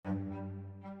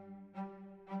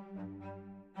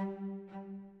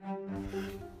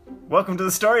Welcome to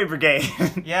the Story Brigade.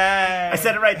 Yay! I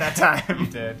said it right that time. You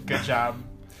did. Good job.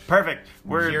 Perfect.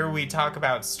 Here we talk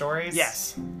about stories.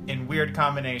 Yes. In weird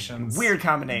combinations. Weird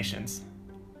combinations.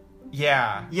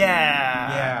 Yeah.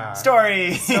 Yeah.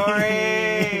 Stories.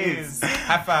 Stories.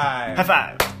 High five. High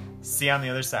five. See you on the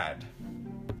other side.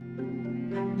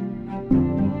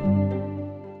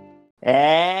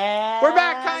 And We're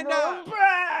back, kinda. We're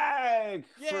back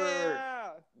Yeah.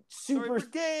 super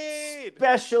Brigade.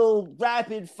 special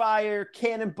rapid fire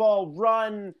cannonball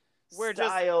run We're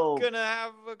style. just gonna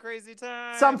have a crazy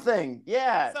time. Something.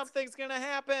 Yeah. Something's gonna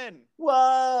happen.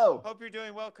 Whoa. Hope you're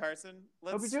doing well, Carson.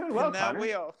 Let's Hope you're doing well, spin that Connor.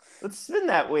 wheel. Let's spin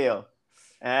that wheel.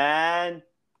 And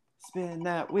spin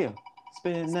that wheel.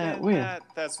 Spin that wheel.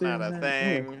 That's Spin not a that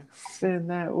thing. wheel. Spin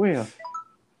that wheel.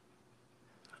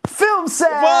 Film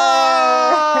set! Whoa!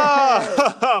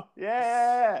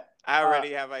 Yeah! I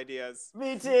already have ideas.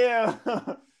 Me too!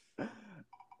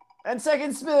 And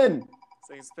second spin!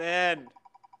 Second spin.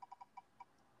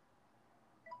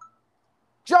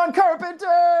 John Carpenter!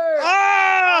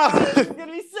 Ah! This is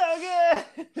gonna be so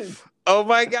good! Oh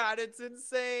my god, it's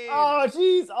insane! Oh,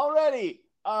 jeez, already!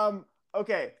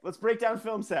 Okay, let's break down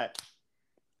film set.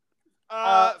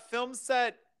 Film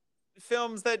set,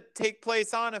 films that take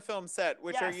place on a film set,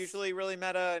 which are Yes. usually really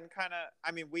meta and kind of,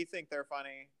 I mean, we think they're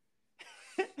funny.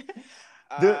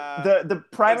 The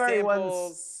primary examples.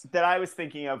 ones that I was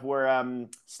thinking of were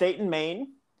State and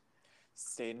Maine.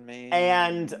 State and Maine.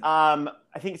 And I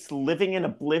think it's Living in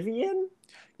Oblivion.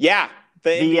 Yeah.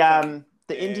 The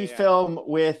indie film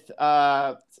with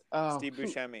Steve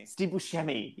Buscemi. Steve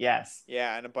Buscemi, yes.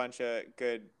 Yeah, and a bunch of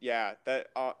good, that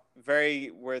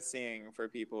very worth seeing for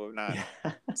people who have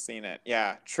not seen it.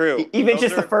 Yeah, true. Even Those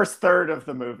just are, the first third of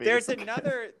the movie. There's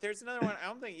another one. I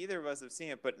don't think either of us have seen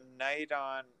it, but Night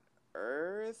on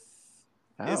Earth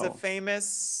is a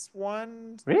famous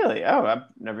one. Really? Oh, I've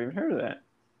never even heard of that.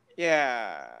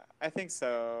 Yeah, I think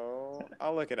so.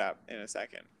 I'll look it up in a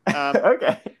second.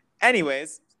 Okay.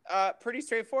 Anyways, pretty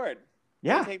straightforward.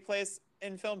 Yeah. They take place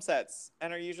in film sets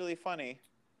and are usually funny.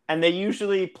 And they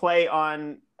usually play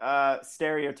on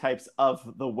stereotypes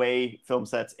of the way film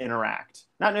sets interact.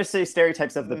 Not necessarily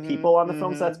stereotypes of the people on the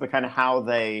film sets, but kind of how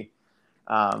they...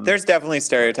 There's definitely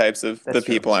stereotypes of the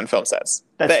people on film sets.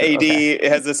 The AD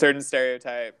has a certain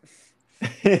stereotype.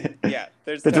 Yeah,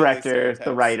 there's the totally director,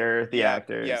 the writer, the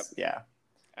actors. Yeah.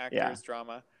 Actors, Yeah.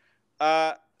 drama.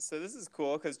 So this is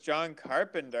cool because John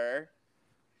Carpenter,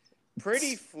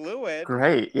 pretty fluid.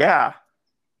 Great, yeah.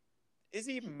 Is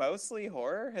he mostly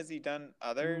horror? Has he done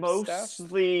other stuff?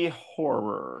 Mostly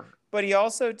horror. But he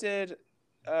also did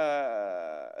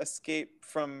Escape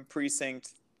from Precinct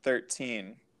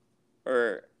 13.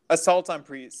 Or Assault on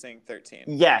Precinct 13.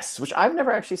 Yes, which I've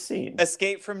never actually seen.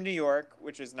 Escape from New York,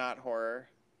 which is not horror.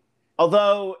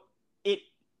 Although if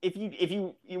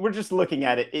you were just looking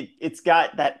at it, it's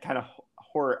got that kind of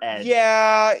horror edge.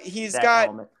 Yeah, he's got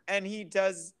element. And he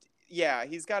does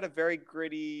he's got a very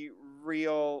gritty,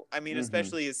 real, I mean,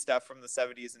 especially his stuff from the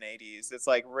 70s and 80s. It's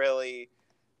like really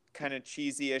kind of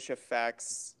cheesy-ish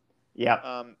effects.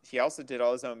 Yeah. He also did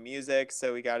all his own music,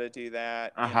 so we got to do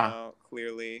that, you know,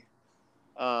 clearly.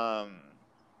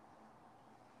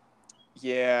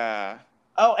 Yeah.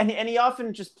 Oh, and he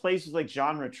often just plays with like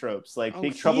genre tropes, like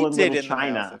Big Trouble in Little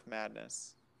China. The Mouth of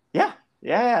Madness.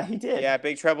 Yeah, he did. Yeah,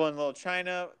 Big Trouble in Little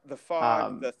China, The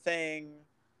Fog, The Thing.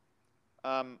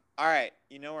 All right,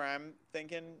 you know where I'm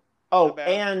thinking? Oh,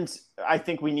 and I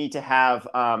think we need to have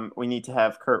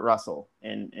Kurt Russell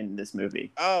in this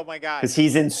movie. Oh my god, because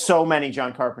he's in so many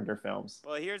John Carpenter films.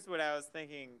 Well, here's what I was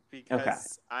thinking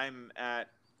because I'm at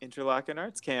Interlochen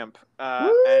Arts Camp,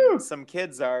 and some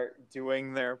kids are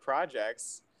doing their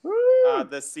projects.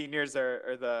 The seniors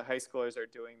or the high schoolers are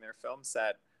doing their film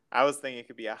set. I was thinking it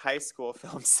could be a high school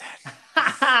film set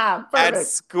at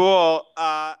school,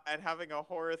 and having a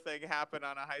horror thing happen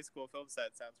on a high school film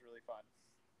set sounds really fun.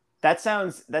 That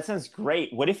sounds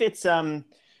great. What if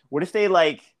they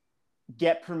like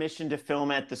get permission to film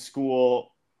at the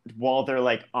school while they're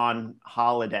like on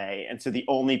holiday, and so the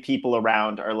only people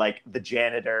around are like the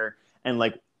janitor and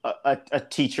like a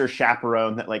teacher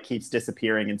chaperone that like keeps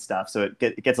disappearing and stuff, so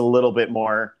it gets a little bit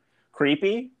more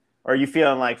creepy? Or are you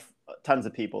feeling like tons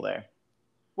of people there?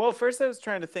 Well, first I was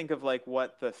trying to think of like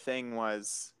what the thing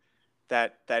was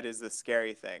that is the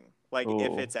scary thing. Like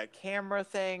if it's a camera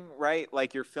thing, right?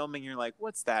 Like you're filming, you're like,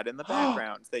 what's that in the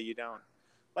background that you don't?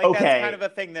 Like that's kind of a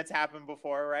thing that's happened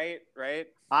before, right? Right?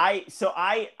 I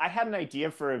had an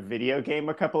idea for a video game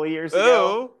a couple of years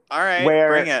ago. All right,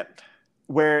 bring it.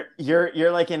 Where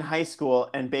you're like in high school,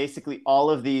 and basically all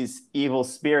of these evil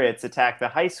spirits attack the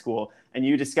high school, and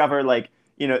you discover like,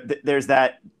 you know, there's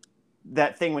that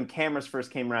that thing when cameras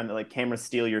first came around that like cameras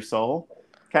steal your soul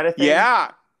kind of thing.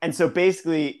 Yeah. And so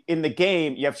basically in the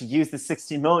game, you have to use the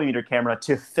 16 millimeter camera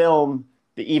to film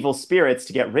the evil spirits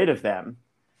to get rid of them.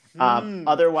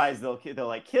 Otherwise, they'll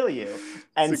like kill you. It's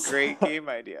And a great game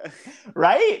idea,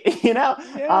 right?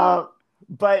 Yeah.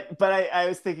 But I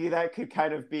was thinking that could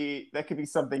be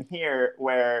something here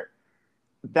where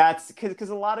that's because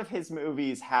a lot of his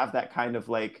movies have that kind of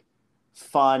like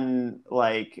fun,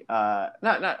 like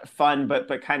not fun,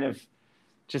 but kind of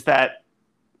just that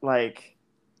like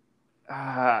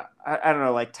I don't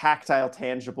know, like tactile,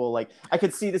 tangible. Like I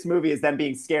could see this movie as them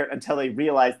being scared until they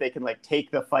realize they can like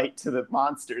take the fight to the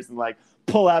monsters and like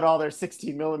pull out all their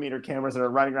 16 millimeter cameras and are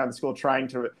running around the school trying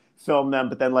to film them.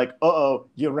 But then like,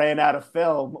 you ran out of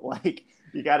film. Like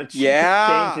you got to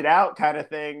change it out, kind of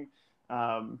thing.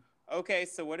 Okay,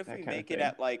 so what if we make it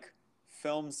at like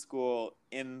film school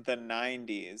in the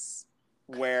 90s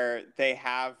where they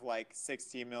have like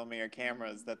 16 millimeter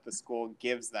cameras that the school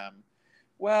gives them?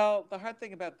 Well, the hard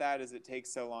thing about that is it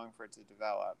takes so long for it to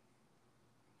develop.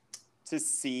 To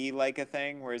see like a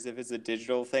thing, whereas if it's a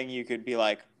digital thing, you could be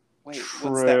like, wait,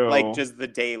 what's that? Like just the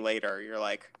day later, you're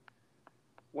like,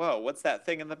 whoa, what's that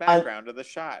thing in the background of the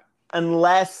shot?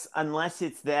 Unless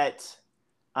it's that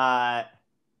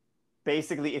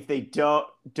basically if they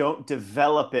don't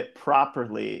develop it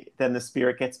properly, then the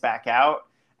spirit gets back out.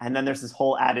 And then there's this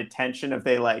whole added tension of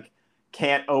they like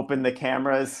can't open the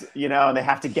cameras, and they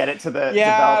have to get it to the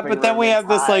but then we have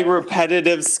this like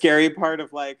repetitive scary part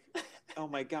of like, oh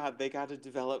my god, they got to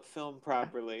develop film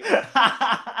properly.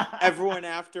 Everyone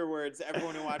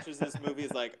who watches this movie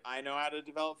is like, I know how to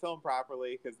develop film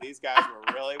properly because these guys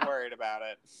were really worried about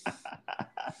it.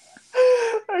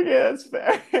 Okay, that's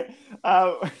fair.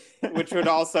 Which would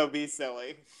also be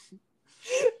silly.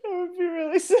 It would be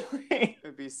really silly. It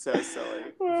would be so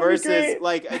silly. Versus,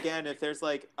 like, again, if there's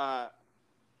like,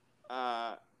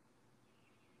 The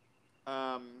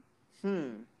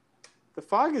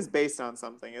Fog is based on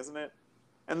something, isn't it?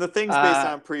 And The Thing's based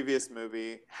on a previous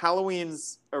movie.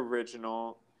 Halloween's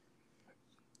original.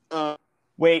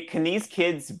 Wait, can these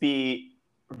kids be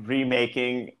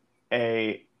remaking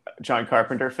a John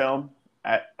Carpenter film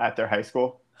at their high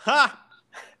school? Ha!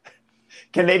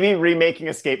 Can they be remaking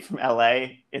Escape from LA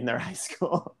in their high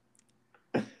school?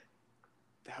 That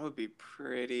would be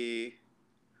pretty...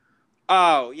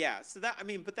 Oh, yeah. So that, I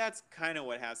mean, but that's kind of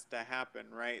what has to happen,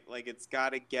 right? Like, it's got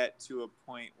to get to a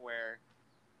point where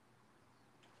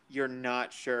you're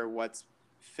not sure what's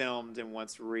filmed and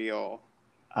what's real.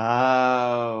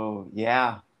 Oh,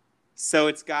 yeah. So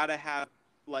it's got to have,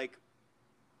 like...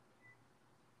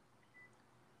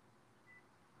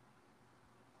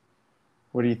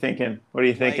 What are you thinking?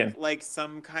 Like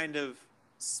some kind of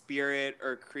spirit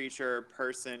or creature or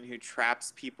person who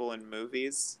traps people in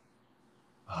movies.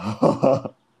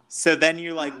 So then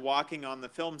you're like walking on the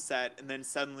film set and then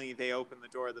suddenly they open the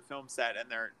door of the film set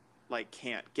and they're like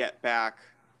can't get back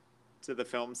to the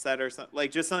film set or something,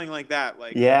 like just something like that.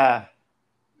 Like, yeah,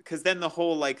 because then the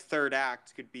whole like third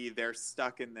act could be they're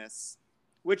stuck in this,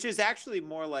 which is actually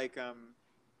more like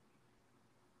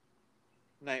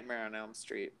Nightmare on Elm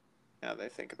Street. Now that I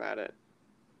think about it,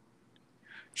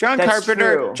 John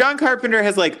Carpenter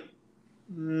has like,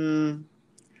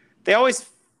 they always.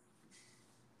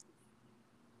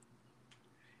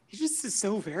 He just is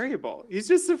so variable. He's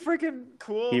just a freaking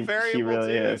cool variable. He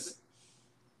really is.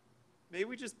 Maybe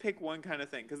we just pick one kind of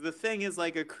thing, because The Thing is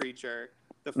like a creature.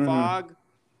 The Fog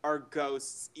are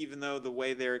ghosts, even though the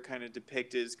way they're kind of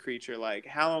depicted is creature. Like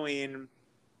Halloween,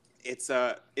 it's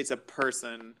a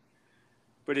person,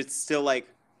 but it's still like,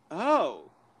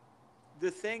 oh,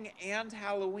 The Thing and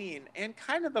Halloween and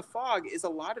kind of The Fog is a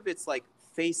lot of it's like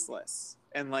faceless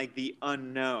and like the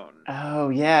unknown. Oh,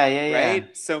 yeah.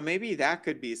 Right? So maybe that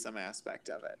could be some aspect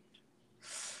of it.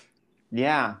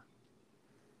 Yeah.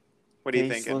 What are you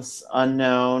thinking? Faceless,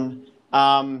 unknown.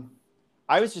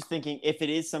 I was just thinking if it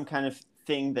is some kind of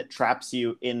thing that traps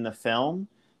you in the film,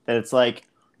 that it's like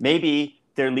maybe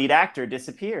their lead actor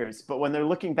disappears, but when they're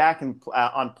looking back and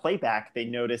on playback, they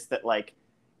notice that like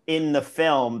in the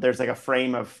film, there's like a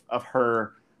frame of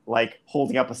her like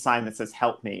holding up a sign that says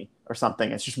 "Help me" or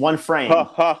something. It's just one frame,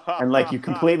 and like you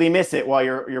completely miss it while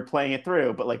you're playing it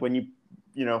through. But like when you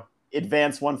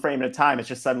advance one frame at a time, it's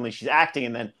just suddenly she's acting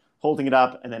and then holding it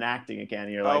up and then acting again.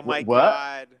 And you're like, oh my what?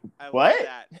 God, I love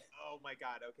that. Oh my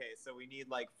God. Okay, so we need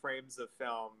like frames of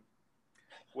film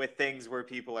with things where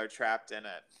people are trapped in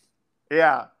it.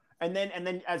 Yeah, and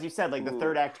then as you said, like the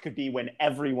third act could be when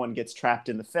everyone gets trapped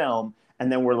in the film,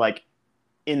 and then we're like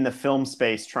in the film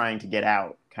space trying to get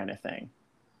out, kind of thing.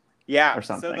 Yeah. Or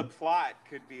something. So the plot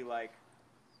could be like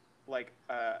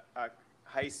a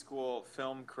high school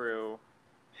film crew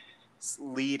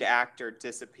lead actor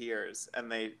disappears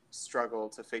and they struggle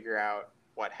to figure out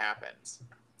what happened.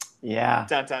 Yeah.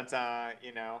 Dun dun dun,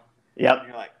 Yep. And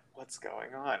you're like, what's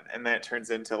going on? And then it turns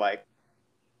into like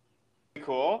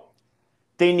cool.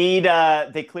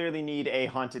 They clearly need a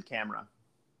haunted camera.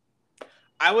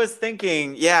 I was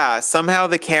thinking, somehow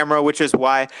the camera, which is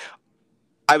why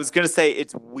I was going to say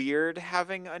it's weird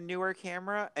having a newer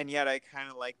camera, and yet I kind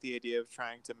of like the idea of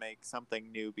trying to make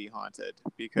something new be haunted.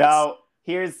 Because No,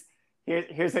 here's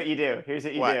what you do. Here's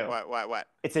what you do. What?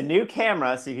 It's a new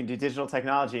camera, so you can do digital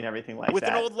technology and everything like With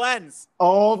that. an old lens.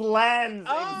 Old lens,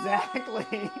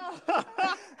 exactly.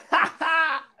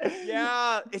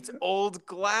 Yeah, it's old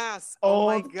glass. Old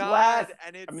my God. glass.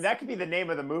 And it's... I mean, that could be the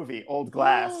name of the movie, Old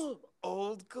Glass.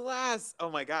 Old glass. Oh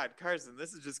my God, Carson,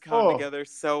 this is just coming together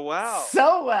so well.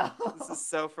 So well. This is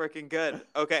so freaking good.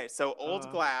 Okay, so old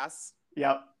glass.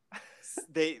 Yep.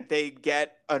 They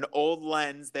get an old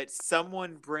lens that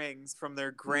someone brings from their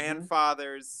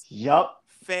grandfather's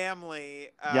family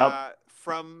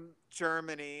from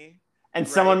Germany. And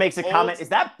someone makes a comment, is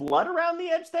that blood around the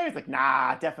edge there? It's like,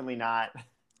 nah, definitely not.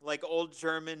 Like old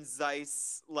German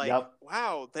Zeiss,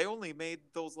 wow, they only made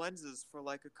those lenses for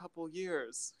like a couple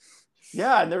years.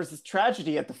 Yeah, and there was this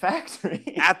tragedy at the factory.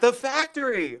 At the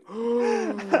factory!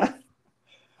 Or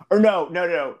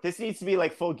no. This needs to be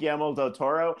like full Guillermo del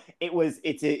Toro.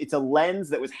 It's a lens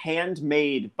that was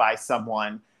handmade by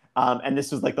someone. And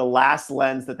this was like the last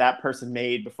lens that person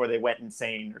made before they went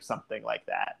insane or something like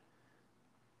that.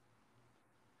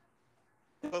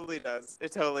 It totally does.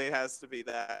 It totally has to be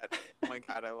that. Oh my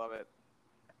God, I love it.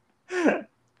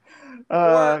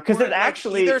 Because there's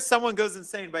actually either someone goes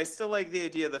insane, but I still like the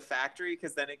idea of the factory,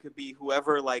 because then it could be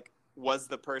whoever was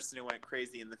the person who went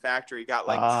crazy in the factory got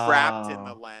trapped in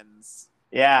the lens.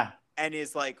 Yeah. And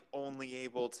is only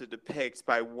able to depict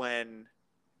by when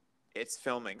it's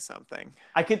filming something.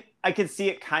 I could see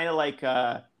it kind of like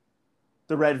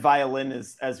the Red Violin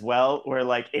is as well,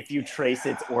 where if you trace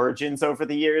its origins over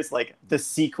the years, the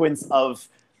sequence of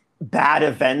bad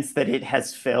events that it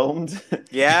has filmed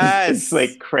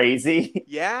is crazy.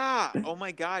 Yeah. Oh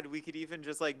my God, we could even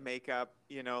just make up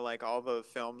all the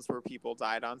films where people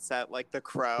died on set, like The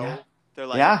Crow. They're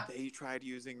they tried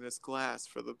using this glass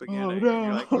for the beginning. Oh,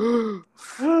 no.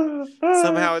 And you're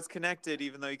somehow it's connected,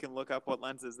 even though you can look up what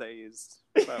lenses they used,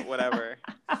 but whatever.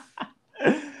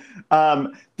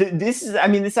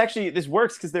 This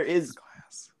works because there is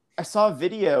glass. I saw a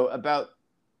video about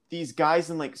these guys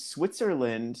in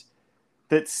Switzerland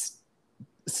that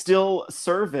still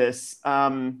service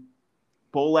Bolex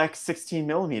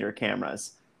 16mm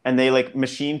cameras, and they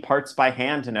machine parts by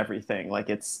hand and everything.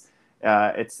 It's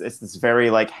this very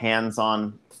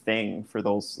hands-on thing for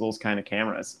those kind of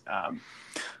cameras.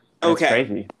 Okay,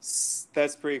 crazy.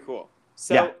 That's pretty cool.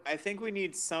 So I think we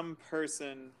need some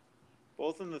person,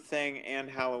 both in The Thing and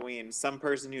Halloween, some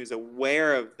person who's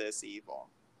aware of this evil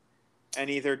and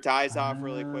either dies off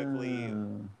really quickly,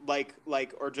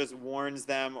 or just warns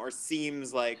them, or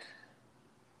seems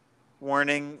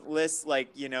warningless, like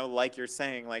you're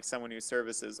saying, someone who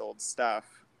services old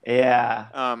stuff. Yeah.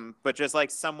 But just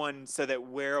someone so that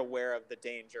we're aware of the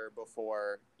danger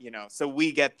before, so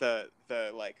we get the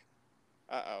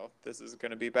this is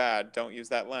going to be bad. Don't use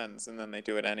that lens. And then they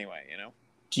do it anyway,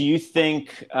 Do you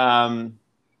think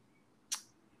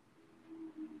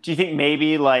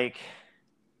maybe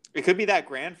it could be that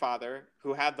grandfather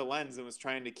who had the lens and was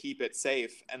trying to keep it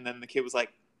safe, and then the kid was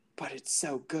like, but it's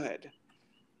so good,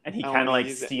 and he kind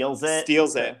of steals it?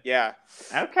 Steals it, yeah.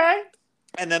 Okay.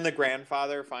 And then the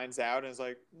grandfather finds out and is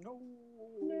like, no.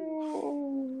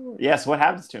 Yes, what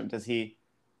happens to him? Does he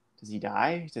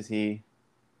die? Does he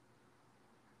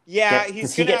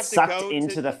he's gonna get sucked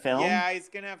into the film? Yeah, he's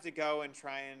gonna have to go and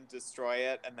try and destroy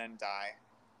it and then die.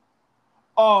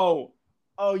 Oh,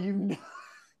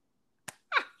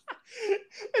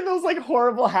 in those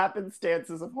horrible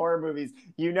happenstances of horror movies,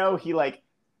 he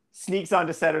sneaks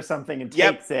onto set or something and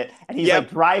takes it, and he's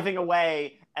driving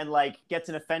away and gets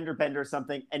in a fender bender or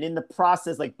something, and in the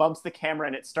process bumps the camera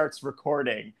and it starts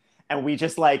recording, and we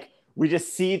just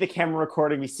see the camera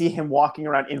recording, we see him walking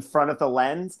around in front of the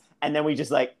lens, and then we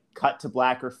just cut to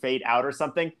black or fade out or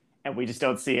something, and we just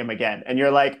don't see him again, and you're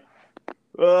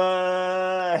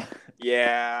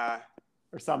yeah,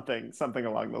 or something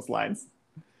along those lines,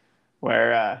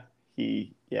 where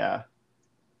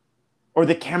or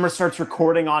the camera starts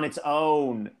recording on its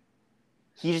own.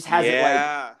 He just has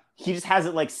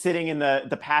it sitting in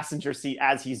the passenger seat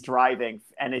as he's driving,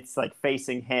 and it's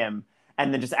facing him.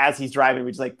 And then just as he's driving,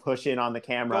 we just push in on the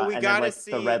camera, and then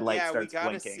the red light starts blinking.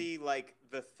 We gotta see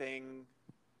the Thing.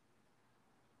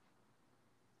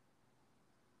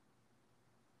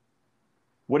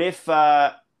 What if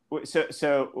so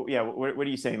yeah, what are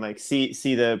you saying? Like see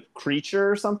the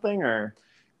creature or something or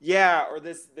Yeah, or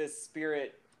this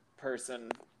spirit person.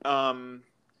 Um,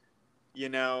 you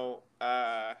know,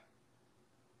 like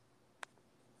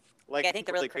I think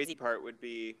the really crazy part would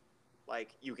be like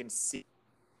you can see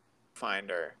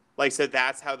finder. Like so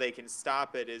that's how they can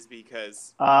stop it is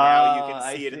because now you can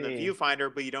I see it in the see. viewfinder,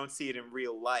 but you don't see it in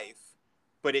real life.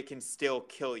 But it can still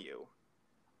kill you.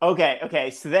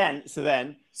 Okay. So then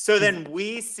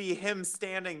we see him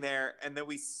standing there, and then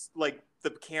we like the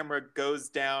camera goes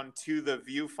down to the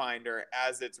viewfinder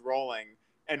as it's rolling,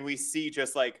 and we see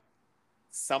just like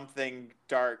something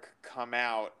dark come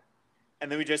out,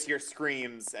 and then we just hear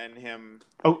screams and him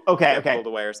get okay. pulled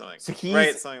away or something. So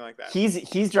Right, something like that.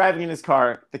 he's driving in his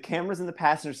car. The camera's in the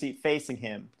passenger seat facing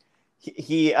him.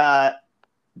 He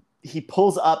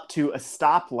pulls up to a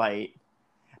stoplight,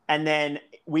 and then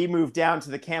we move down to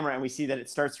the camera and we see that it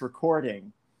starts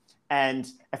recording. And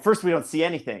at first we don't see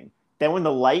anything. Then when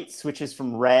the light switches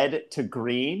from red to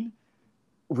green,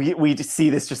 we just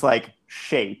see this just like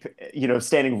shape,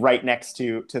 standing right next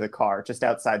to the car, just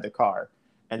outside the car,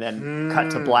 and then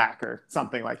cut to black or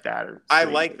something like that, or I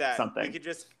like that. something. It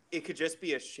could just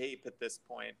be a shape at this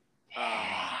point.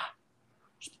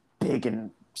 Big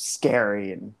and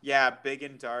scary and big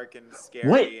and dark and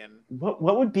scary. What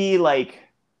would be like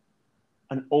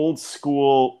an old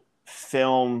school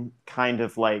film kind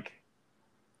of like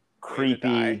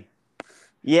creepy?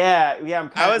 Yeah.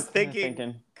 I was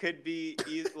thinking could be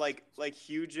like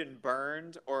huge and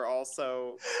burned, or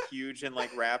also huge and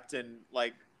like wrapped in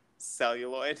like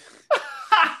celluloid.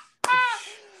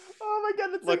 Oh my god,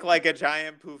 that's look like a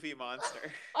giant poofy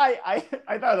monster. I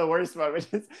thought the worst one was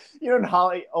just, in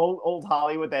old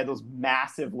Hollywood they had those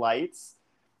massive lights.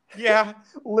 Yeah.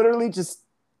 Literally just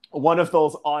one of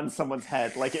those on someone's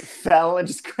head, like it fell and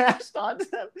just crashed onto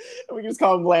them, and we just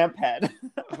call him Lamp Head.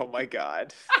 Oh my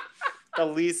god. The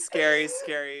least scary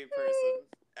person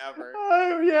ever.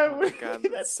 Oh yeah. Oh my god,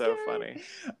 that's so funny.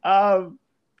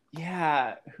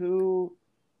 Yeah, who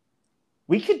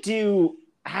we could do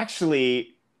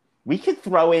actually we could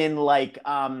throw in like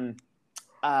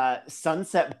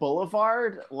Sunset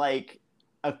Boulevard, like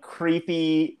a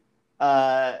creepy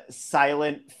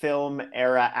silent film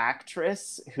era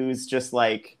actress who's just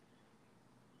like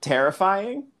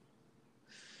terrifying.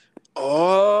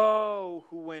 Oh,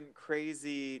 who went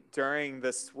crazy during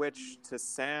the switch to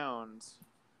sound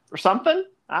or something?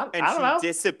 I don't know.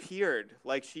 Disappeared.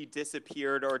 Like she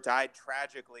disappeared or died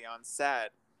tragically on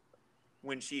set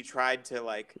when she tried to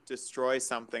like destroy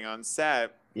something on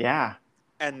set. Yeah.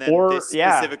 And then this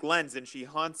specific lens, and she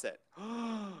haunts it.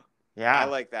 Yeah. I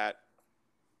like that.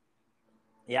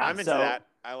 Yeah. I'm into that.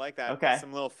 I like that. Okay.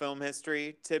 Some little film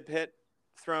history tidbit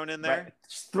thrown in there. Right.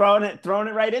 Just throwing it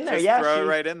right in there. Just throw it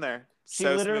right in there. She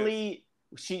literally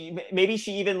maybe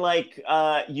she even like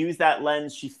used that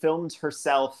lens. She filmed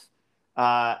herself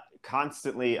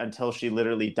constantly until she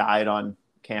literally died on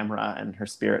camera and her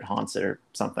spirit haunts it or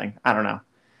something. I don't know.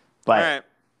 But all right.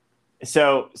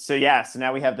 So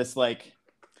now we have this like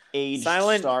aged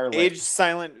silent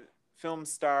film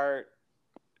star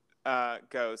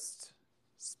ghost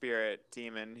spirit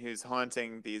demon who's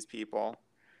haunting these people.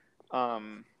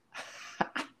 This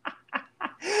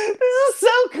is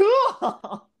so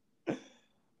cool.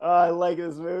 Oh, I like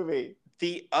this movie.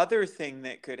 The other thing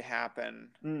that could happen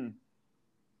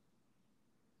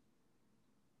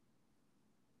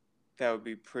that would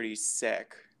be pretty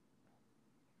sick,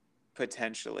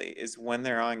 potentially, is when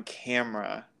they're on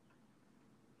camera,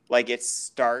 like it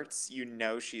starts,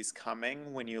 she's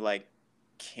coming when you like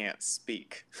can't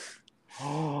speak.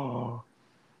 Oh.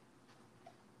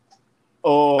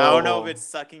 I don't know if it's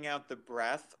sucking out the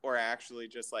breath or actually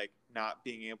just like not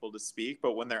being able to speak,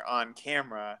 but when they're on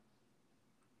camera,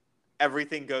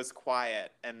 everything goes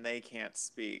quiet and they can't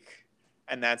speak.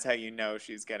 And that's how you know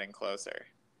she's getting closer.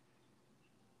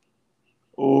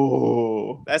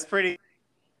 Oh. That's pretty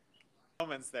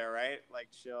moments there, right? Like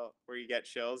where you get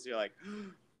chills, you're like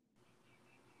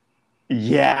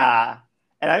yeah.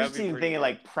 And I'm just even thinking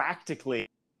like practically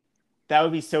that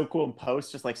would be so cool in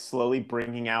post, just like slowly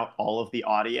bringing out all of the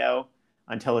audio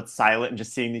until it's silent and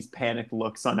just seeing these panicked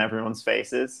looks on everyone's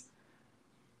faces.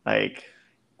 Like,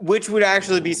 which would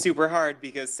actually be super hard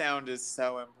because sound is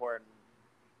so important.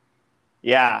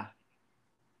 Yeah.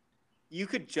 You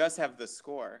could just have the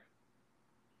score.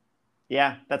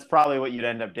 Yeah, that's probably what you'd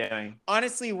end up doing.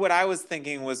 Honestly, what I was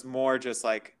thinking was more just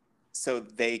like, so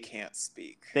they can't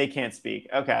speak. They can't speak.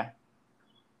 Okay.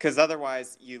 Because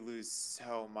otherwise, you lose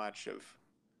so much of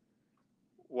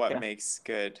what makes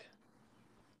good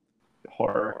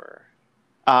horror.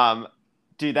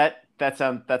 Dude, that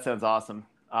sounds awesome.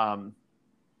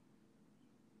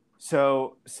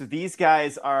 So these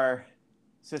guys are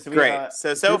so we Great. have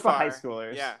a So group of far, high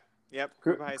schoolers. yeah, yep.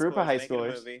 Group of high making a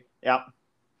schoolers. movie. Yep.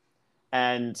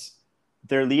 And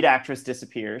their lead actress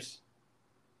disappears,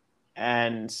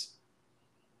 and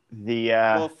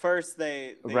well, first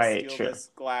they right, steal true. this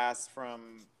glass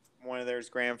from one of their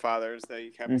grandfathers that he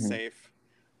kept Mm-hmm. safe.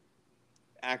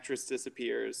 Actress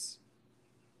disappears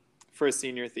for a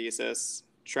senior thesis.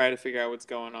 Try to figure out what's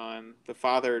going on.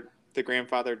 The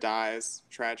grandfather dies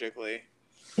tragically.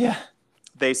 Yeah.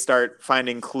 They start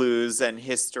finding clues and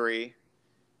history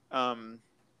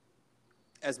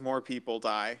as more people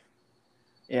die.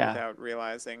 Yeah. Without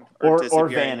realizing or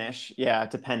vanish. Yeah,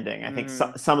 depending. I think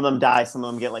some of them die, some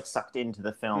of them get like sucked into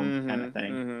the film kind of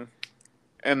thing. Mm-hmm.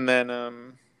 And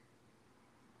then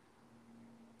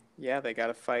yeah, they got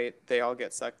to fight. They all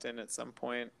get sucked in at some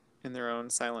point in their own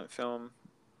silent film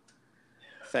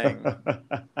thing.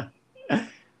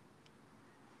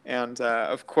 And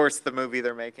of course the movie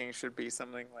they're making should be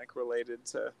something like related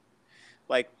to,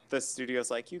 like, the studio's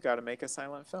like, you got to make a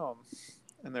silent film,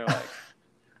 and they're like,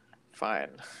 fine.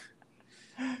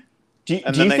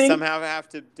 And then they somehow have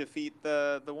to defeat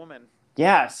the woman.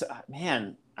 Yeah, so,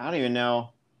 man, I don't even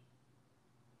know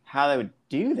how they would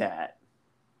do that.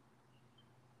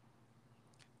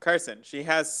 Carson, she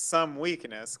has some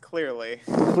weakness, clearly.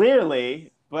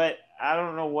 Clearly, but I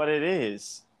don't know what it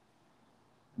is.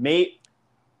 Maybe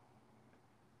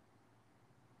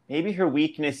her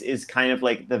weakness is kind of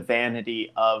like the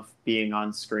vanity of being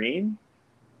on screen.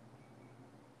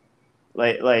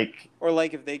 Like or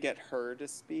like if they get her to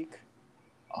speak.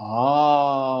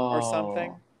 Oh. Or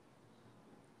something.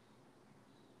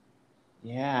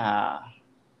 Yeah.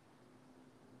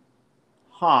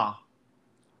 Huh.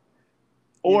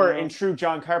 Or in true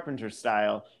John Carpenter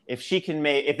style, if they can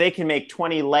make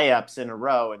 20 layups in a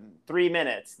row in 3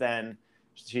 minutes, then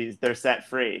they're set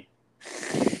free.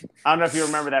 I don't know if you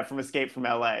remember that from Escape from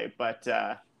LA, but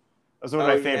it was one of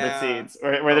my favorite scenes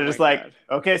where they're just like, God.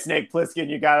 Okay, Snake Plissken,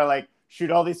 you gotta like shoot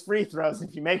all these free throws.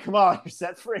 If you make them all, you're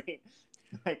set free.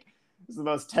 Like, it's the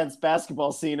most tense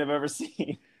basketball scene I've ever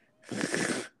seen.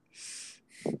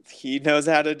 He knows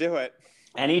how to do it.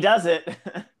 And he does it.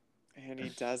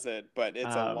 But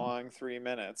it's a long 3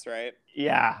 minutes, right?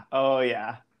 Yeah. Oh,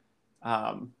 yeah.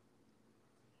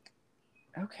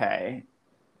 Okay.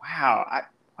 Wow.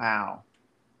 Wow.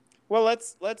 Well,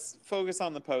 let's focus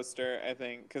on the poster, I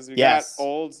think, because we got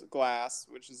Old Glass,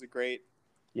 which is a great.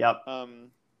 Yep.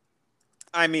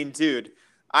 I mean, dude,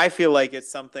 I feel like it's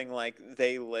something like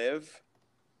They Live,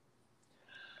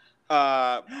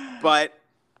 but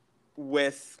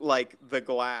with like the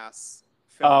glass.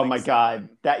 Oh my God!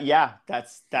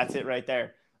 That's it right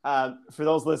there. For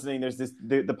those listening, there's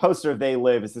the poster of They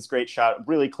Live is this great shot,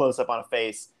 really close up on a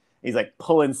face. He's like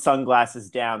pulling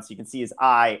sunglasses down so you can see his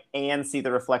eye and see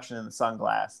the reflection in the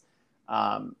sunglass.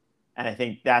 And I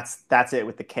think that's it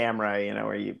with the camera,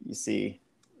 where you see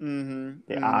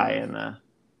the eye and the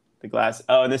glass.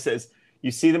 Oh, and this says,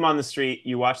 you see them on the street,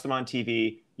 you watch them on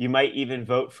TV, you might even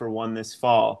vote for one this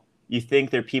fall. You think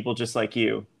they're people just like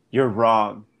you. You're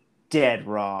wrong. Dead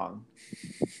wrong.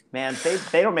 Man,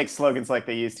 they don't make slogans like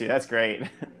they used to. That's great.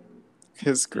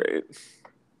 It's great.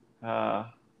 Yeah.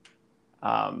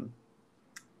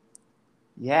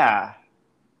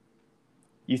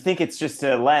 You think it's just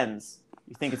a lens.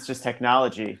 You think it's just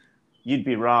technology. You'd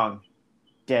be wrong.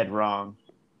 Dead wrong.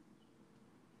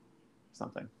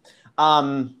 Something.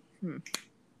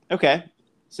 Okay.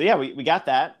 So yeah, we got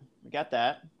that.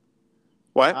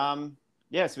 What?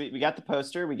 Yes, we got the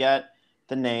poster. We got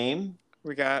the name.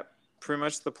 We got pretty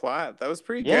much the plot. That was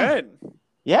pretty good.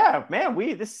 Yeah, man.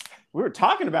 We were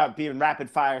talking about being rapid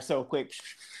fire so quick.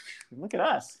 Look at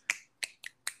us,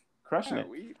 crushing it.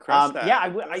 We crushed that. Yeah,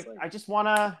 I just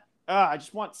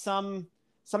want some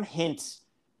hint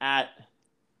at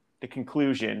the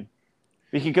conclusion.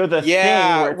 We could go the thing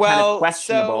where it's kind of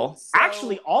questionable.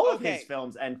 Actually, all of his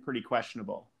films end pretty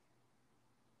questionable.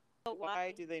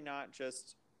 Why do they not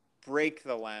just break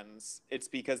the lens? It's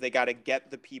because they got to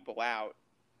get the people out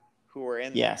who are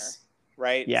in there,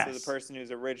 right? Yes. So the person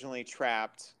who's originally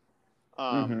trapped,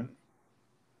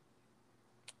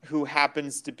 who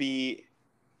happens to be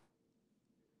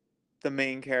the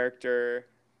main character,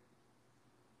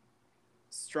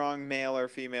 strong male or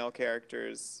female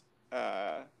characters,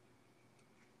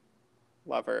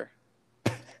 lover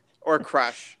or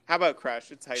crush. How about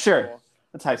crush? It's high school.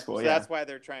 It's high school. So yeah. That's why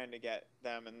they're trying to get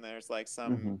them, and there's like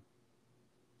some,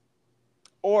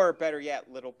 or better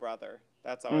yet, little brother.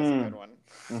 That's always a good one.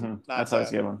 That's always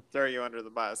a good one. Throw you under the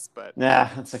bus, but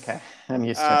yeah, that's okay. I'm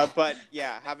used to it. But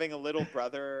yeah, having a little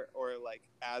brother or like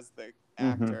as the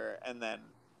actor, and then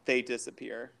they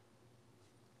disappear.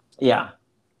 Yeah.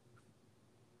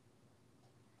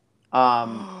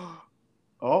 Oh.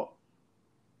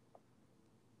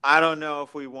 I don't know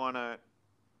if we want to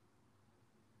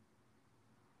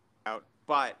out,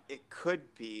 but it could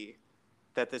be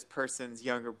that this person's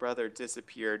younger brother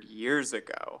disappeared years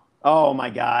ago. Oh my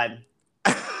God.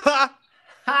 Ha!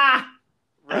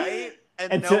 Right?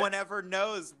 And no one ever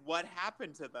knows what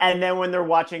happened to them. And then when they're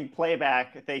watching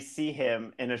playback, they see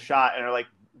him in a shot and are like,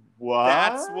 what?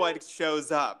 That's what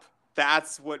shows up.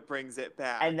 That's what brings it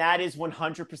back. And that is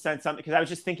 100% something, because I was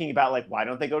just thinking about, like, why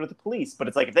don't they go to the police? But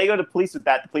it's like, if they go to the police with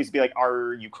that, the police would be like,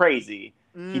 are you crazy?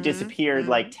 He disappeared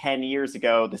like 10 years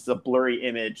ago. This is a blurry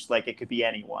image. Like, it could be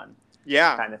anyone.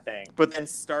 Yeah. Kind of thing. But then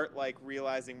start, like,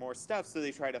 realizing more stuff. So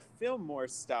they try to film more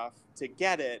stuff to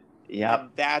get it. Yep. And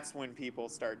that's when people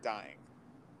start dying.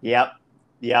 Yep.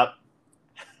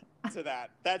 To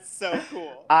that. That's so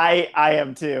cool. I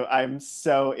am too. I'm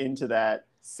so into that.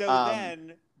 So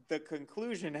then the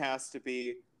conclusion has to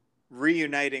be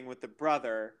reuniting with the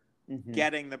brother,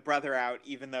 getting the brother out,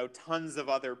 even though tons of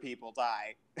other people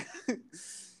die.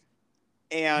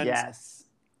 And yes.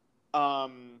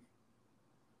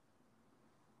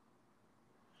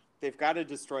 They've got to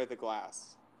destroy the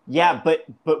glass. Yeah, but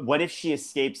what if she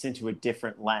escapes into a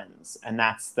different lens? And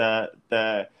that's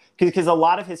the because a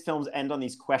lot of his films end on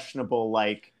these questionable,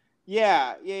 like,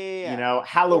 yeah. You know,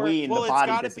 Halloween, the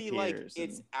body disappears. Be like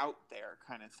it's out there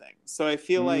kind of thing. So I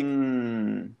feel like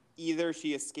either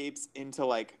she escapes into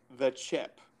like the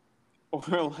chip,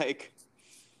 or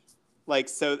like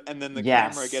so, and then the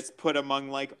camera gets put among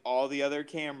like all the other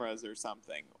cameras or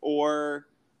something, or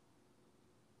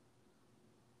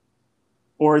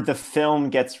the film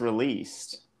gets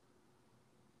released.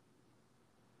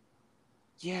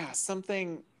 Yeah,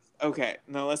 something. Okay,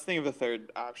 now let's think of a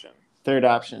third option.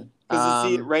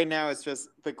 Because right now it's just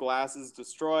the glass is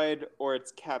destroyed, or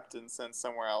it's kept and sent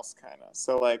somewhere else, kind of.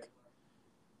 So like,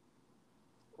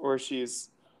 or she's.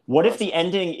 What if the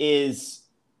ending is,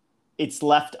 it's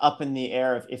left up in the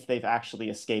air of if they've actually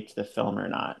escaped the film or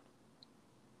not?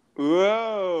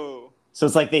 Whoa. So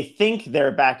it's like they think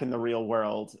they're back in the real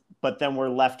world, but then we're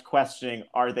left questioning,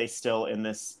 are they still in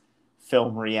this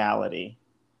film reality?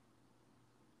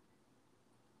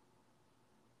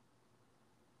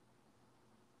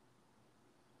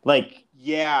 Like,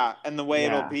 yeah, and the way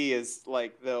it'll be is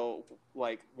like they'll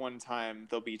like one time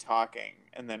they'll be talking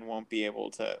and then won't be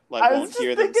able to won't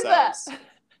hear themselves.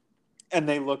 And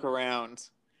they look around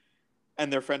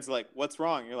and their friends are like, "What's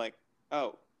wrong?" You're like,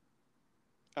 "Oh,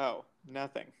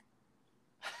 nothing."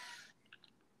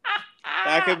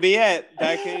 That could be it.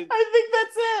 I think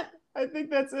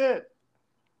that's it.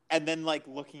 And then like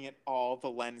looking at all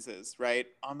the lenses, right?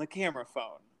 On the camera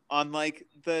phone, on like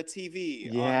the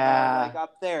TV, on like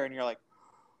up there, and you're like,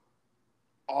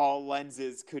 all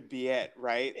lenses could be it,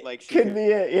 right? Like she could be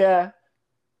it, yeah.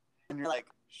 And you're like,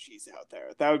 she's out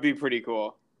there. That would be pretty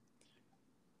cool.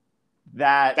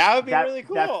 That would be really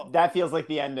cool. That feels like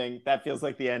the ending.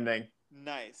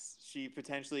 Nice. She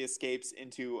potentially escapes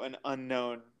into an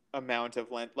unknown amount of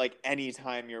length, like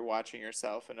anytime you're watching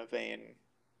yourself in a vein.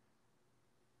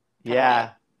 Yeah.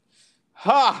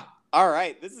 Ha! All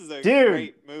right. This is a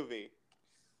great movie.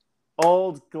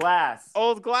 Old Glass.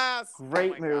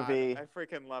 Great movie. God. I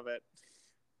freaking love it.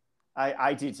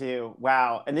 I do too.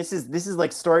 Wow. And this is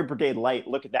like Story Brigade light.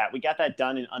 Look at that. We got that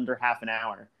done in under half an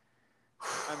hour.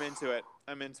 I'm into it.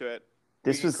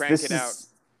 This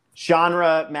is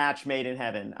genre match made in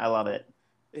heaven. I love it.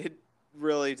 It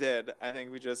really did. I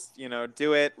think we just,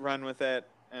 do it, run with it,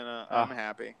 and I'm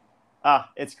happy.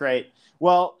 It's great.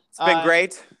 Well, it's been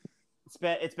great.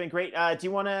 It's been great. Do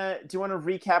you want to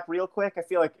recap real quick? I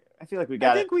feel like we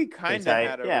got it. I think we kind of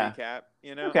had a recap.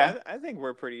 Okay. I think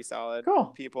we're pretty solid. Cool.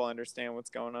 People understand what's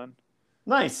going on.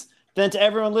 Nice. Then to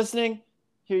everyone listening,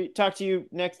 talk to you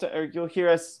next, or you'll hear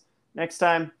us next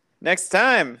time. Next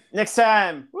time.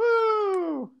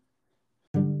 Woo!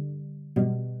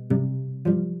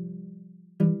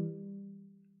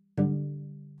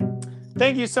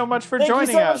 Thank you so much for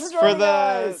joining us for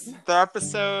the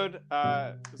episode. It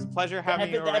was a pleasure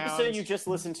having you around. The episode you just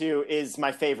listened to is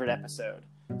my favorite episode.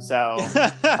 So,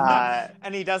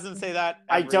 and he doesn't say that.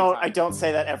 I don't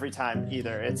say that every time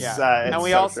either. It's and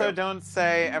we also don't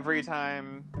say every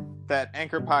time that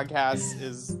Anchor Podcast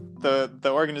is the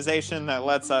organization that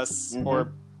lets us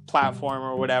or platform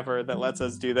or whatever that lets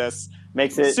us do this.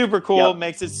 Makes it super cool.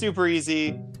 Makes it super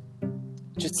easy.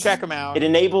 Just check them out. It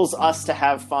enables us to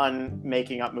have fun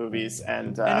making up movies,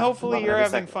 and hopefully you're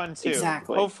having fun too.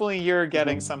 Exactly. Hopefully you're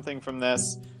getting something from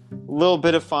this. A little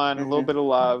bit of fun, a little bit of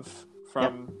love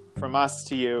from us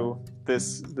to you.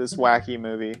 This wacky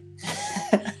movie.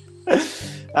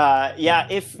 Yeah,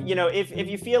 if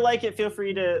you feel like it, feel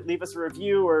free to leave us a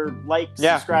review or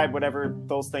subscribe, whatever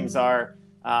those things are.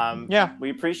 We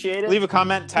appreciate it. Leave a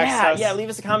comment, text us. Yeah, leave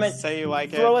us a comment. Say you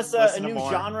like Throw it. us a new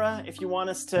genre if you want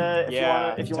us to.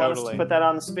 If you want us to put that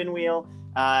on the spin wheel.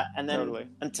 And then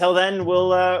until then,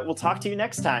 we'll talk to you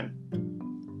next time.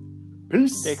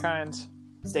 Peace. Stay kind.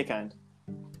 Stay kind.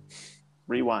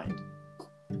 Rewind.